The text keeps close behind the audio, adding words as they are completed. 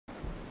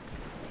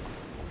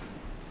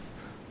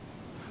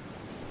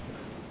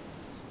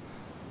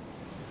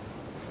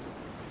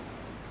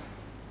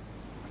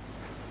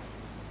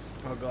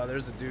Oh god,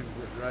 there's a dude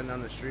riding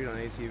down the street on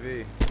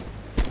ATV.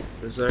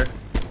 Is there?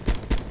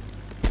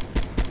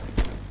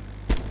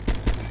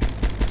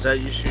 Is that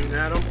you shooting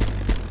at him?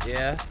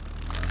 Yeah.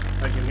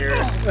 I can hear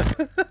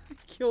it. He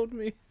killed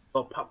me.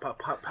 Oh, pop, pop,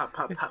 pop, pop,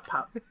 pop, pop,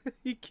 pop.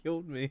 He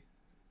killed me.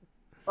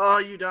 Oh,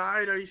 you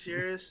died? Are you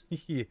serious?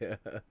 Yeah.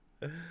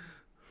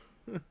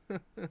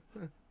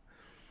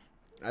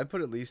 I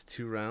put at least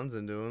 2 rounds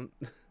into him.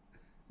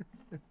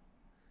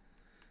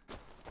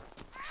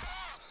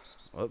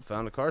 Oh,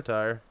 found a car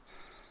tire.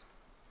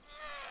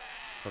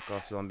 Fuck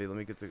off, zombie. Let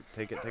me get the...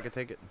 Take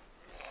it.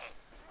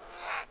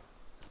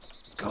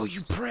 Go,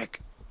 you prick!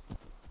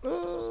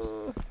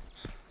 Oh.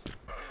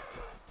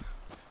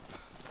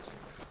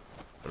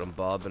 But I'm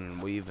bobbing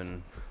and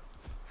weaving.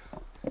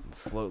 I'm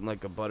floating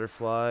like a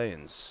butterfly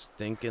and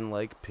stinking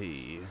like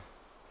pee.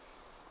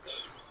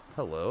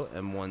 Hello,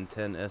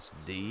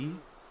 M110SD.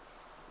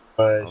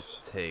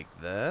 Nice. I'll take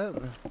that.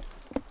 What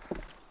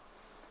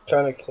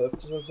kind of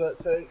clips does that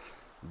take?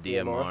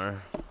 DMR.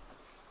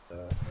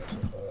 That's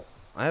what I thought.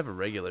 I have a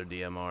regular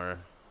DMR.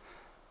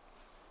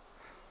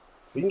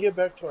 We can get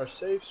back to our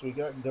safes. We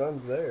got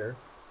guns there.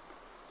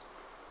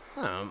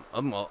 I'm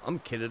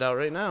kitted out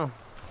right now.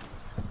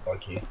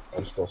 Lucky.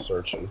 I'm still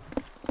searching.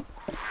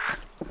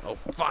 Oh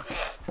fuck!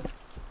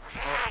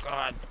 Oh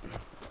god!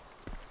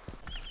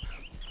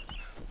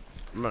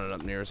 I'm running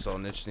up near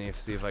Solnichniy to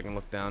see if I can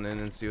look down in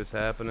and see what's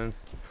happening.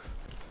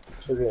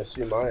 You're gonna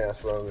see my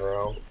ass running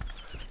around.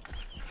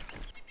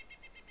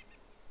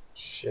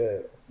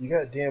 Shit. You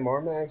got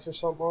DMR mags or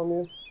something on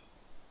you?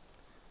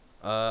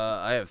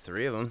 I have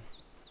 3 of them.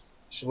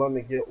 Should let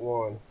me get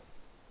one.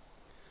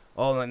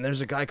 Oh, and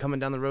there's a guy coming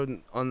down the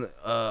road on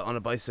a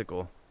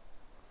bicycle.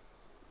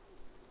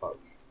 Fuck.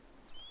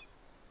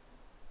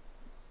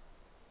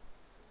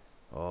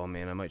 Oh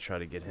man, I might try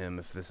to get him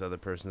if this other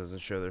person doesn't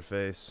show their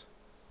face.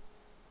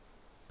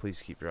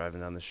 Please keep driving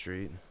down the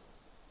street.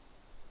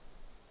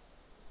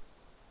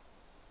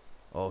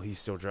 Oh, he's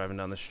still driving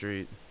down the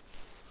street.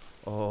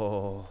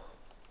 Oh.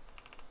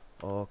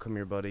 Oh, come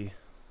here, buddy.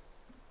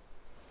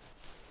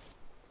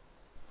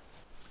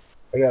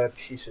 I got a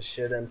piece of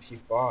shit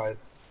MP5.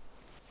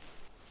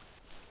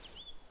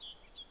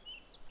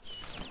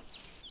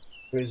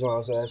 The reason I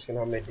was asking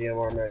how many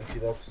DMR mags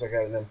you though, because I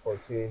got an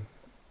M14.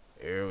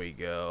 Here we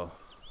go.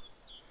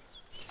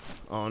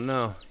 Oh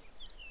no.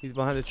 He's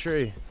behind a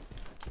tree.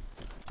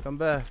 Come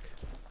back.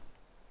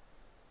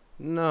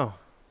 No.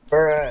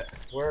 Where at?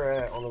 Where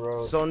at on the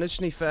road?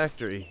 Solnichniy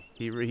factory.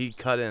 He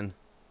cut in.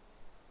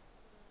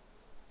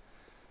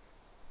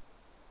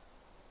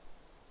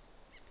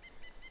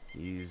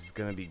 He's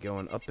gonna be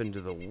going up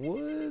into the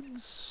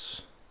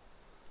woods.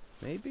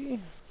 Maybe?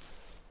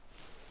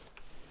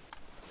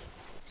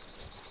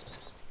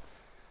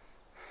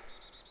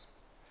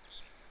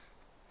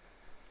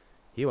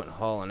 He went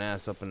hauling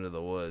ass up into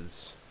the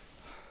woods.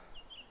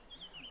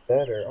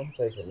 Better. I'm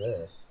taking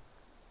this.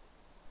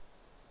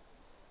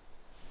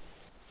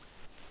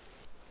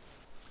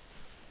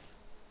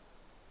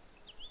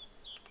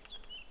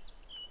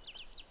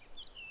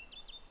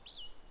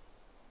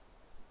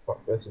 Fuck,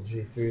 that's a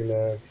G3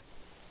 mag.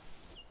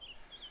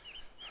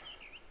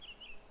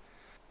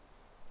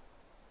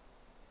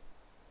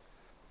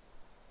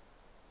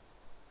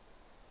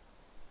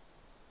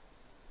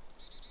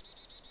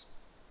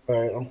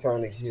 Alright, I'm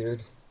kinda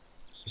geared.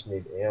 Just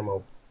need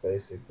ammo,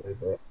 basically,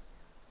 but...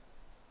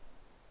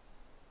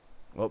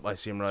 Oh, I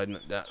see him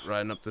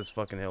riding up this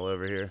fucking hill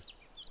over here.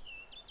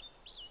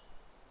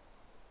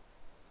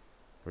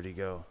 Where'd he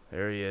go?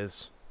 There he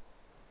is.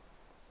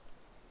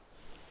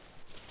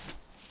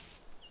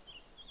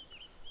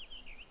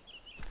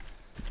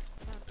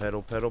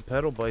 Pedal, pedal,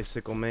 pedal,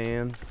 bicycle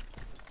man.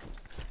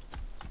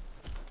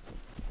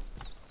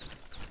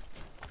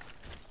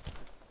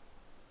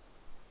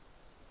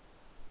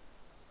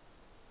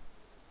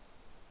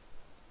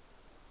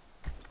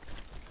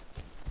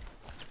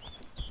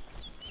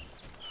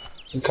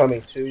 I'm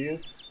coming to you.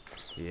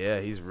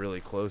 Yeah, he's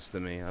really close to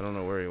me. I don't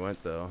know where he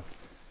went though.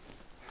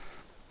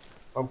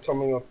 I'm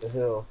coming up the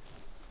hill.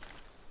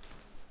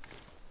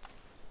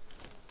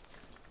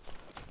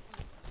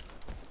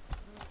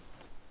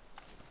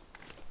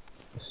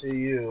 I see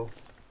you.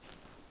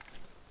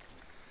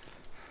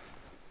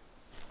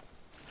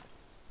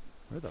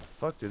 Where the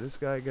fuck did this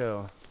guy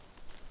go?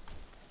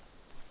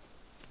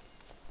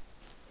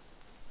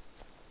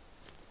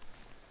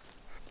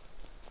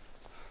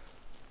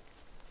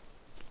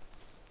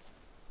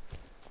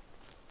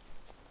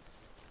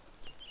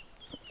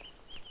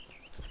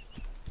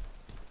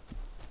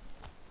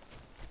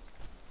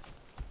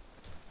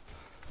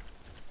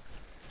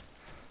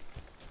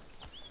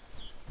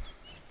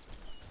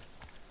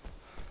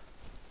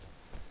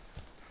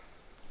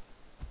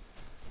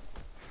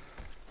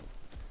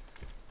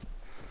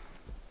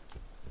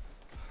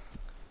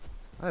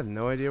 I have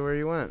no idea where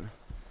he went.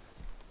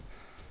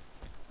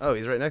 Oh,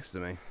 he's right next to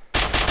me.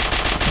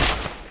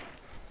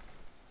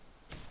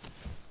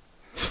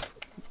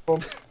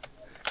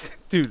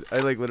 Dude, I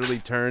like literally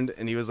turned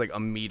and he was like a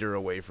meter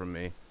away from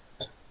me.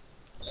 It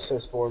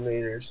says 4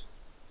 meters.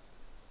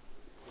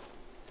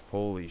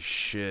 Holy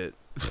shit.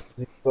 Is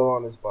he still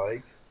on his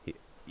bike?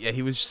 Yeah,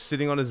 he was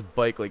sitting on his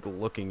bike, like,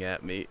 looking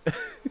at me.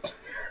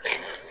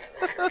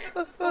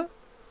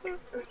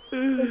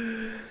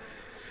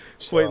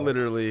 Quite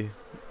literally,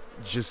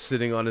 just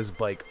sitting on his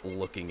bike,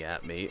 looking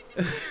at me.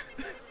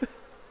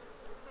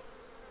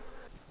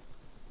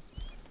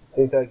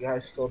 Think that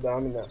guy's still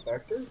down in that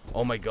factory?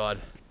 Oh my god.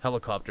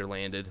 Helicopter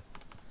landed.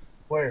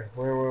 Where?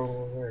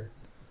 Where?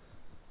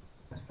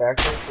 The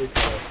factory? Please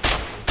tell me.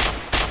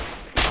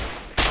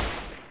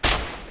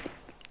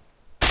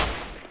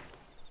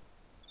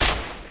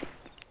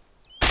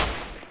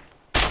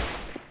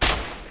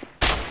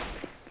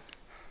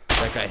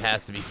 That guy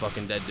has to be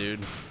fucking dead, dude.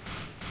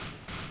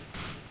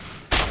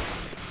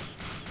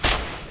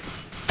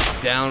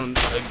 Down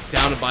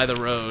by the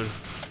road.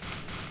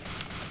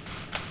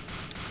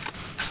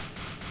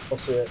 I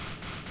see it.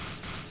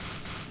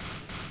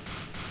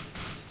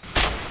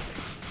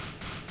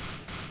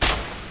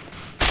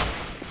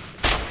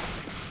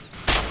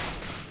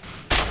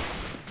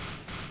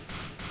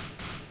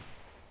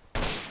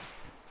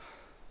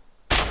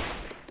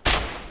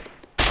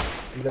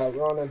 He's out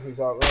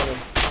running.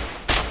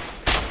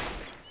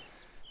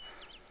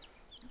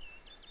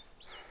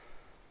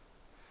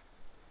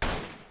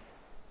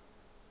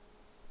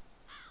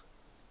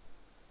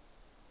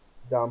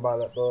 Down by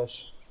that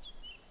bush.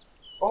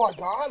 Oh, I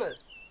got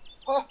it!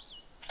 Huh!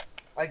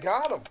 I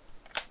got him!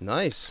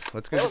 Nice.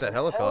 Let's go get that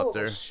helicopter.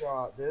 Hell of a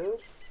shot, dude.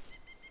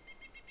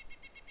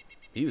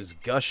 He was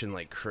gushing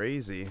like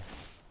crazy.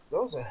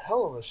 That was a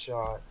hell of a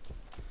shot.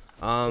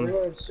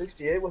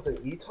 368 with an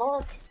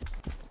E-Talk?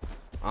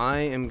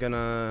 I'm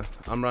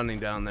running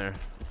down there.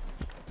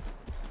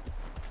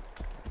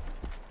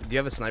 Do you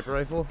have a sniper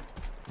rifle?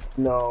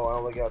 No, I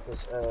only got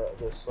this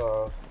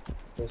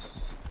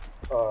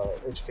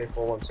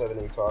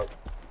HK417 E-Talk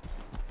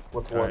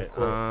with one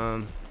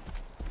clip.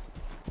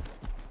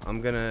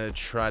 I'm gonna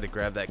try to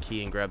grab that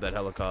key and grab that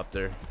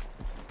helicopter.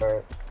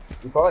 Alright.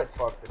 You probably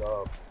fucked it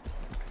up.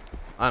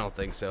 I don't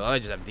think so. I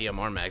just have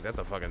DMR mags. That's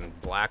a fucking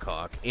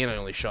Blackhawk. And I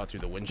only shot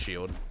through the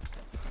windshield.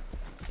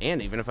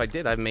 And even if I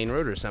did, I have main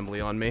rotor assembly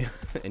on me.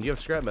 And you have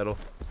scrap metal.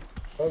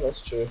 Oh,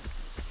 that's true.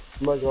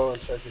 I'm gonna go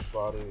and check his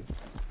body.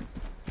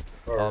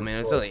 Oh man,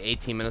 it's only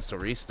 18 minutes to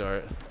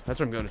restart. That's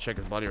where I'm going to check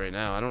his body right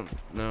now. I don't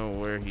know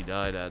where he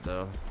died at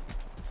though.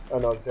 I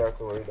know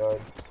exactly where he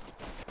died.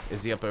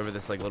 Is he up over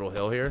this like little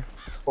hill here?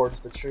 Towards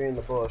the tree in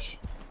the bush.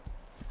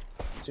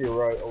 To your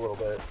right a little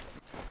bit.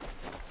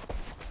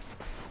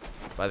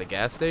 By the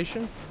gas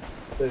station?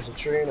 There's a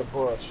tree in a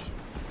bush.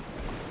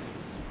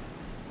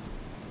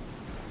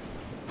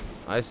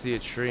 I see a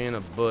tree in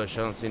a bush.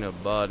 I don't see no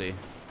body.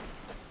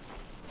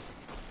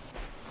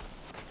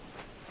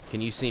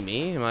 Can you see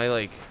me? Am I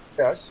like...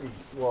 Yeah, I see.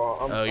 Well,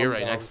 oh, you're I'm right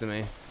down. next to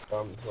me.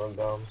 I'm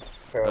down.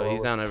 Oh,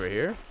 he's down over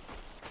here?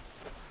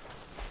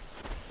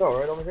 No,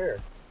 right over here.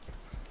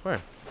 Where?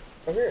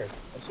 Right here.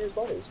 I see his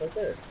body. It's right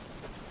there.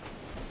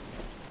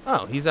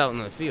 Oh, he's out in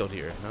the field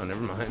here. Oh,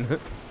 never mind.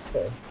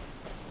 Okay.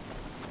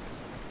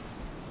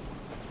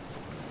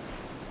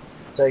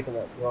 Taking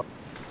that drop.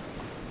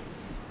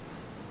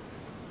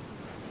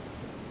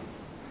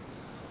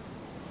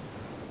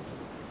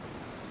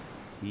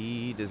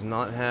 He does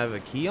not have a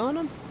key on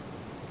him?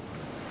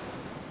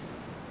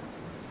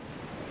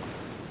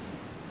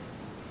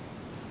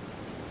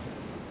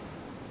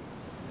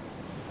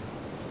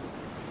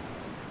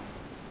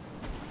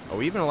 Are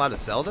we even allowed to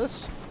sell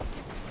this?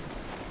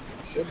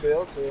 Should be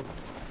able to.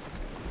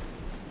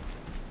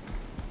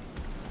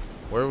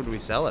 Where would we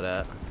sell it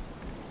at?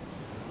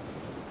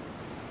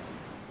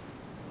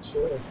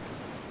 Sure.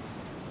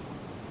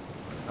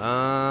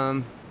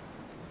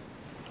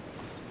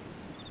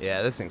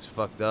 Yeah, this thing's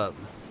fucked up.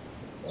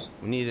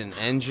 We need an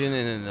engine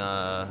and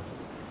a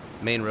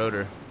main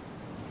rotor.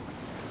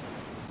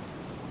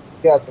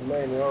 Got the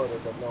main rotor,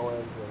 but no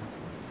engine.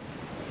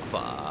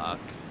 Fuck.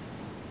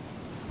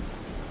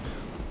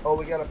 Oh,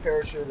 we got a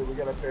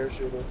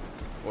parachuter.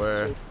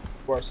 Where?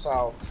 We're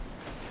south.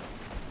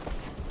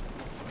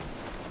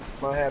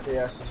 My happy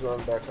ass is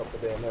running back up the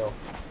damn hill.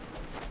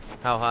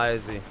 How high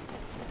is he?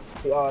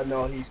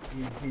 No, he's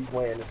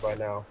landed by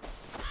now.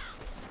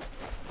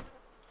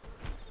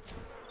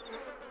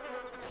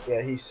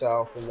 Yeah, he's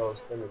south in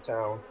the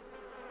town.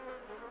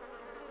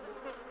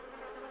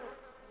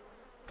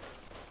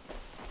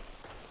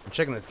 I'm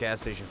checking this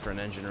gas station for an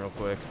engine real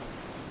quick.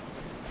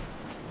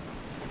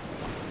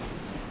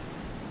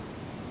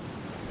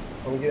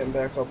 I'm getting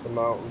back up the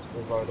mountain to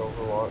provide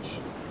overwatch.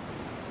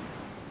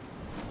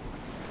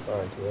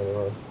 Trying to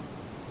anyway.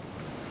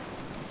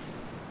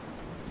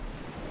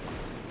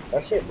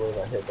 I can't believe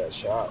I hit that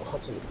shot.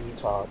 What's an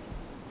E-Top?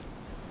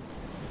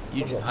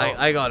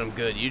 I got him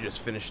good. You just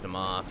finished him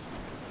off.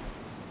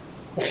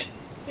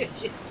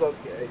 It's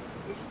okay.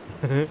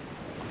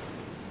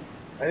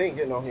 I didn't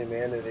get no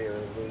humanity or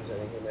lose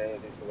any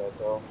humanity for that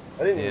though.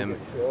 I didn't even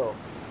get a kill.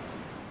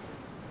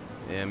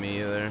 Yeah,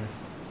 me either.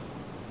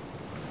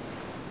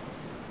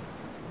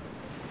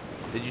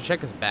 Did you check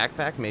his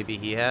backpack? Maybe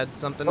he had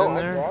something No, in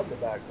I there? grabbed the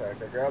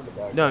backpack. I grabbed the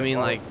backpack. No, I mean,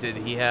 Oh. like, did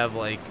he have,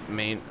 like,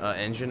 main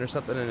engine or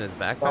something in his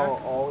backpack?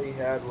 No, all he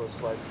had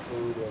was, like,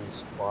 food and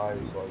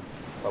supplies, like,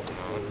 a couple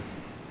food.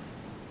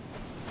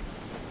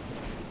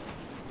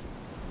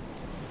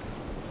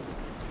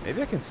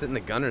 Maybe I can sit in the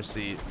gunner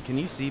seat. Can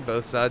you see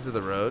both sides of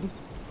the road?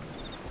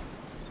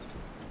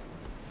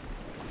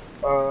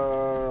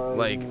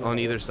 Like, on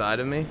either side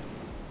of me?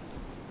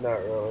 Not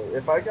really.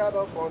 If I got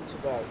up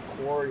onto that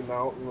quarry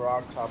mountain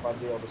rock top, I'd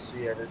be able to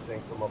see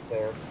everything from up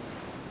there.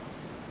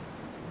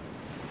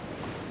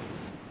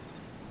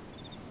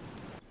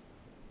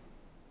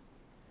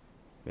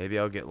 Maybe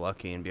I'll get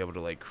lucky and be able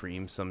to, like,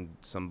 cream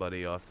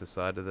somebody off the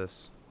side of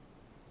this.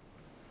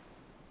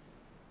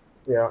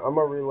 Yeah, I'm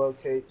gonna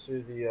relocate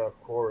to the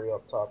quarry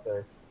up top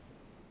there.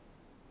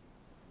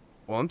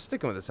 Well, I'm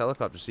sticking with this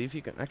helicopter. See if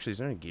you can... Actually, is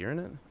there any gear in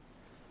it?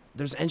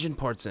 There's engine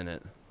parts in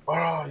it. Oh,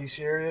 are you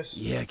serious?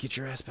 Yeah, get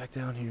your ass back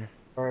down here.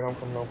 Alright, I'm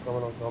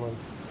coming.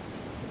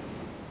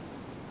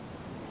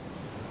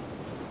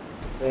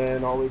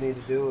 And all we need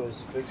to do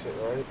is fix it,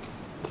 right?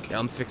 Yeah,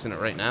 I'm fixing it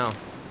right now.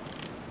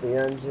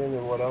 The engine,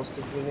 and what else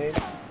did we need?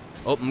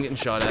 Oh, I'm getting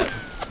shot at.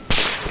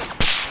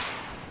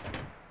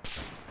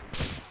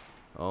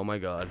 Oh my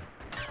god.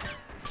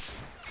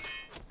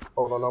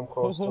 Hold on, I'm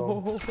close to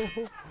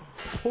him.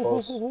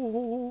 Close.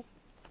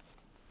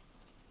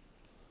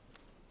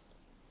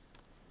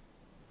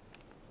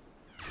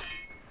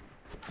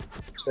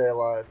 Stay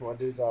alive. My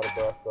dude's out of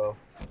breath, though.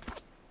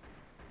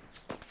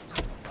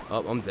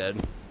 Oh, I'm dead.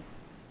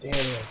 Damn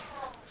it.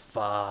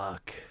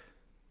 Fuck.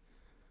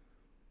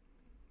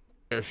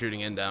 They're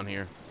shooting in down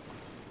here.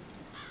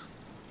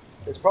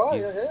 It's probably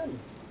him.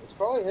 It's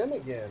probably him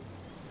again.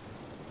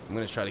 I'm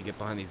gonna try to get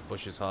behind these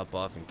bushes, hop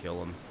off, and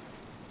kill him.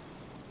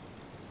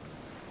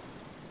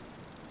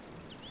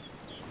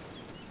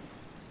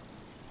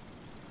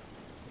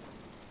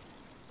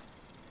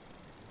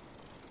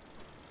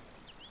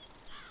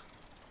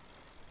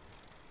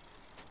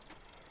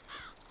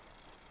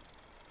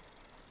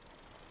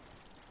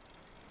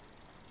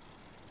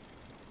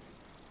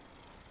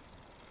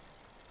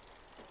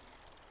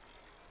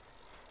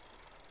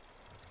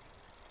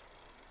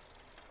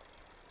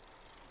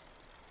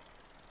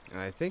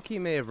 I think he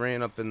may have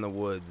ran up in the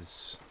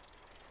woods.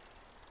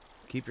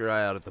 Keep your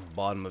eye out at the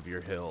bottom of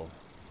your hill.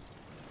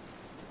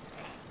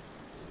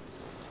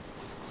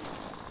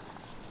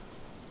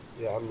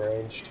 Yeah, I'm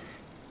ranged.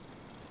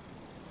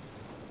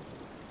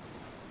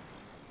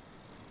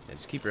 Yeah,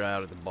 just keep your eye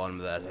out at the bottom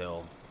of that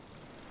hill.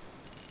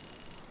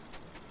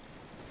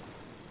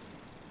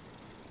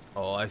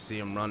 Oh, I see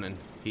him running.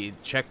 He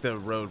checked the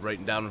road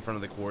right down in front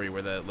of the quarry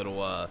where that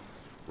little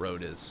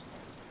road is.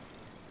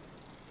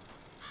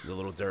 The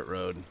little dirt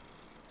road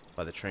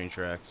by the train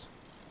tracks.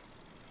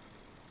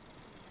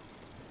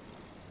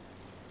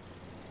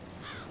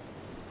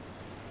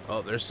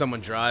 Oh, there's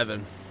someone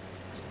driving.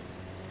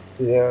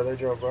 Yeah, they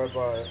drove right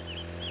by it.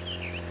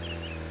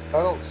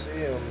 I don't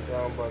see him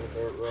down by the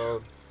dirt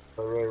road.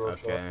 By the railroad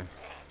track. Okay.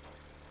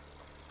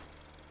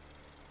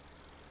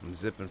 I'm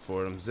zipping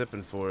for it. I'm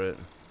zipping for it.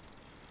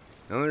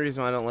 The only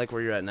reason why I don't like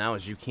where you're at now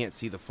is you can't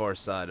see the far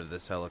side of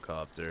this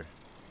helicopter.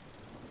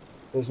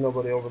 There's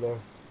nobody over there.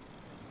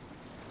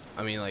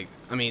 I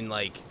mean,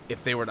 like,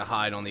 if they were to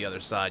hide on the other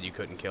side, you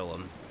couldn't kill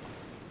them.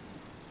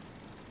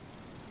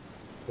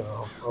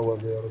 No, I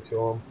wouldn't be able to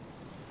kill him.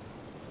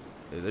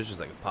 Dude, there's just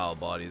like a pile of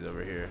bodies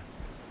over here.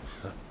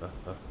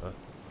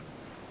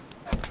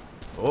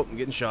 Oh, I'm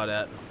getting shot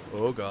at.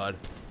 Oh, God.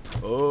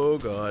 Oh,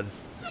 God.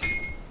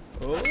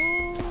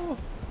 Oh.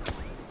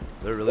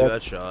 They're really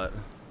bad shot.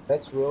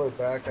 That's really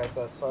back at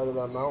that side of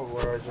that mountain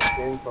where I just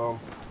came from.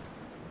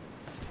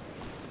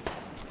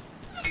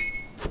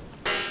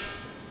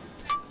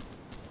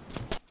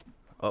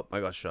 Oh,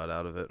 I got shot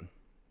out of it.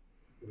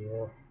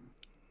 Yeah.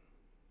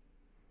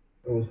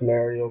 It was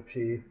Mario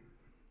P.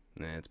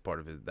 Nah, it's part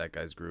of that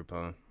guy's group,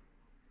 huh?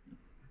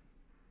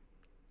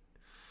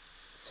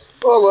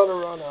 Well, let her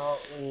run out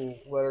and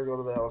let her go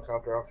to the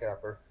helicopter. I'll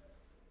cap her.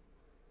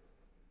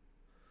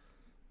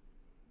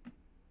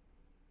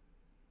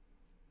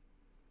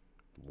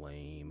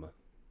 Lame.